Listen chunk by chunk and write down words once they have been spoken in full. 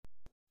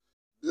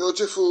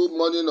Beautiful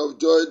morning of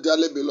joy,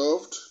 dearly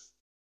beloved.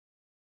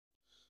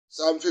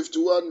 Psalm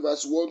 51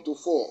 verse 1 to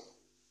 4.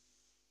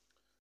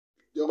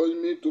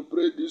 Join me to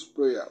pray this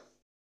prayer.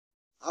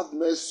 Have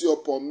mercy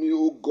upon me,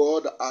 O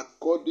God,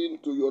 according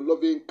to your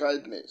loving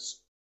kindness,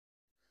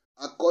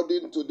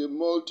 according to the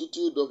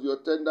multitude of your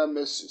tender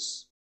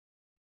mercies.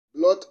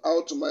 Blot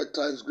out my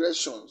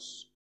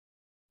transgressions.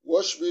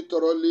 Wash me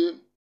thoroughly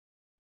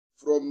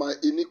from my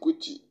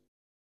iniquity,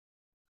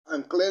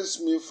 and cleanse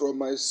me from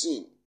my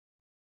sin.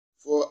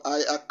 For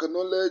I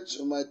acknowledge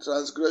my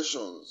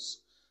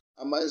transgressions,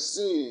 and my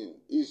sin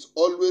is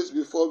always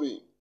before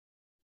me.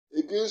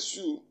 Against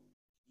you,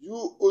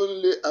 you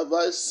only have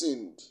I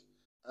sinned,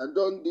 and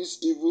done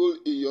this evil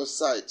in your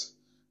sight,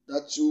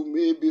 that you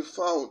may be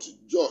found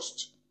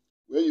just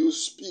when you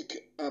speak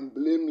and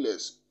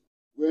blameless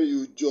when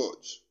you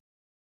judge.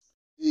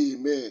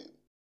 Amen.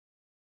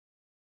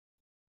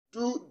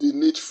 Do the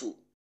needful.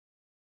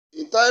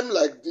 In time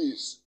like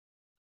this,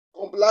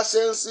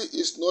 complacency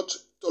is not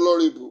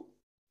tolerable.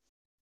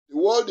 The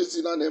world is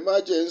in an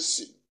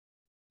emergency.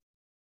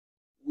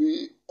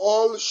 We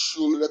all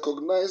should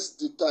recognize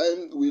the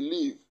time we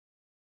live.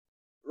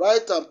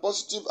 Right and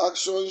positive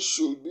action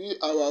should be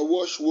our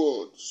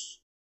watchwords.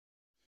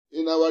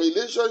 In our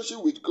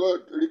relationship with God,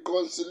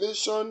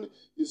 reconciliation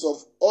is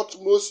of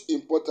utmost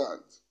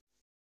importance.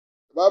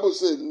 The Bible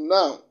says,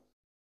 now,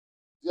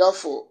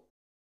 therefore,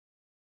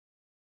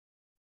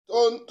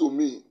 turn to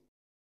me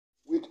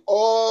with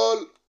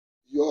all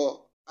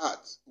your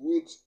heart,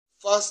 with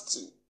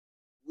fasting,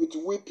 with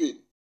weeping,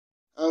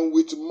 and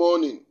with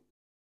mourning.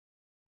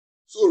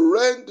 So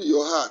rend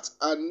your heart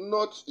and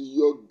not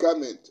your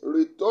garment.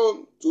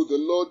 Return to the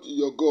Lord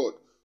your God,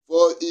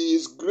 for he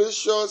is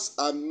gracious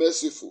and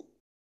merciful,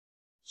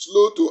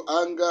 slow to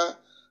anger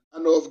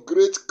and of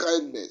great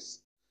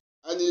kindness,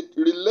 and it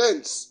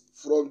relents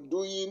from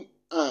doing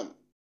harm.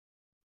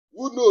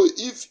 Who knows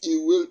if he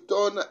will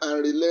turn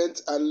and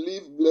relent and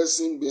leave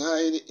blessing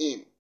behind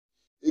him,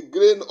 a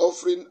grain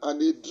offering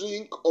and a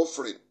drink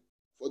offering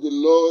for the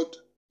Lord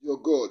your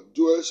God.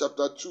 Joel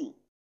chapter 2,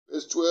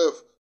 verse 12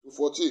 to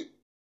 14.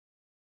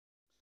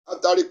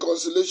 After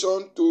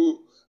reconciliation to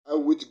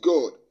and with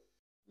God,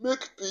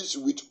 make peace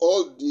with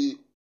all the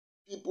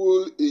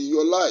people in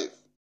your life.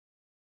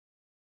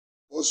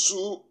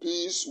 Pursue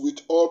peace with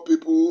all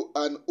people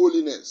and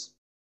holiness,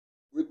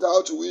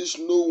 without which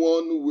no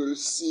one will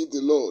see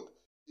the Lord.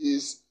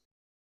 Is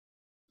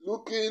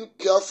looking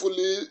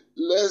carefully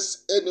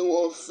lest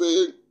anyone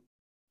fail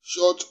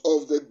short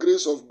of the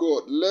grace of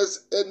God,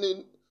 lest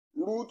any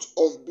root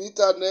of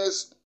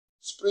bitterness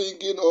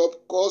springing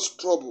up cause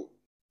trouble,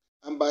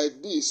 and by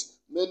this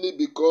many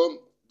become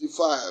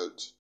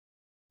defiled.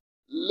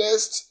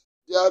 Lest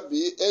there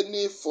be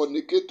any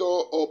fornicator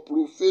or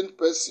profane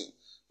person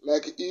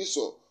like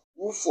Esau,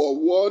 who for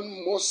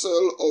one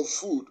morsel of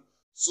food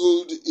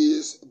sold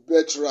his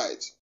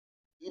birthright.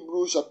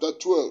 Hebrews chapter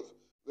 12,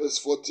 verse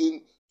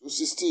 14 to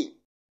 16.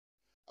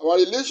 Our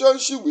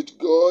relationship with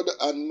God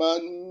and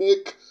man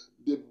make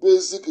the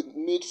basic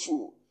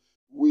needful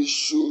we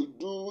should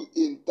do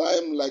in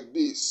time like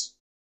this.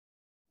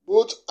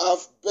 Both have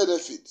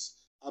benefits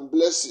and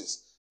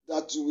blessings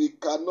that we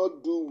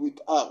cannot do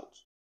without.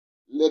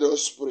 Let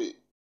us pray.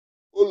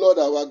 O Lord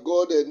our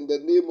God, in the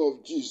name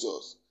of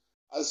Jesus,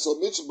 I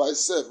submit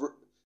myself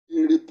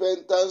in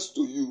repentance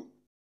to you.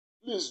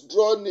 Please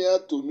draw near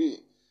to me.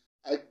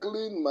 I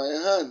clean my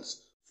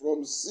hands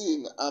from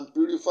sin and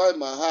purify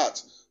my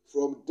heart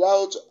from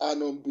doubt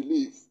and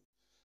unbelief.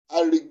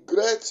 I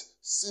regret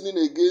sinning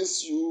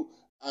against you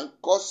and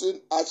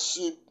causing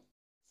hardship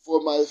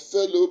for my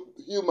fellow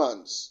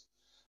humans.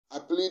 I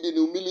plead in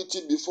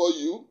humility before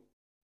you,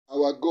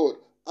 our God.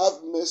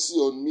 Have mercy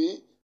on me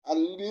and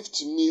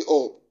lift me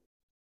up.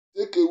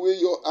 Take away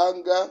your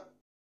anger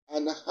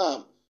and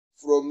harm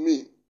from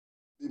me.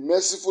 Be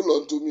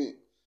merciful unto me.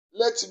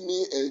 Let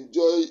me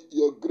enjoy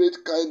your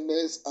great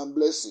kindness and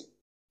blessing.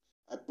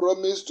 I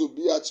promise to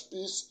be at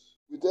peace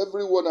with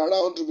everyone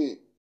around me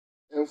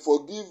and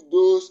forgive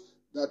those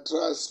that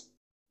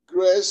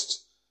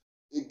transgressed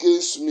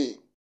against me.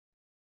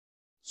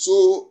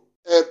 So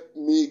help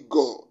me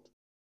God.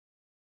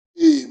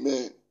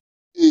 Amen.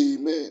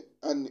 Amen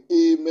and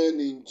amen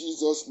in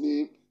Jesus'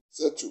 name.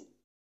 Settle.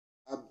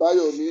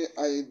 Abayomi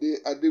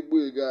Ayinde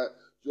Adegboyega,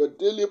 your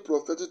daily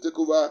prophetic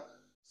takeover,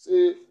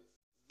 say,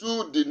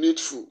 do the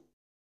needful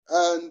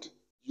and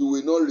you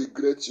will not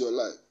regret your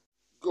life.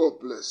 God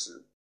bless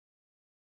you.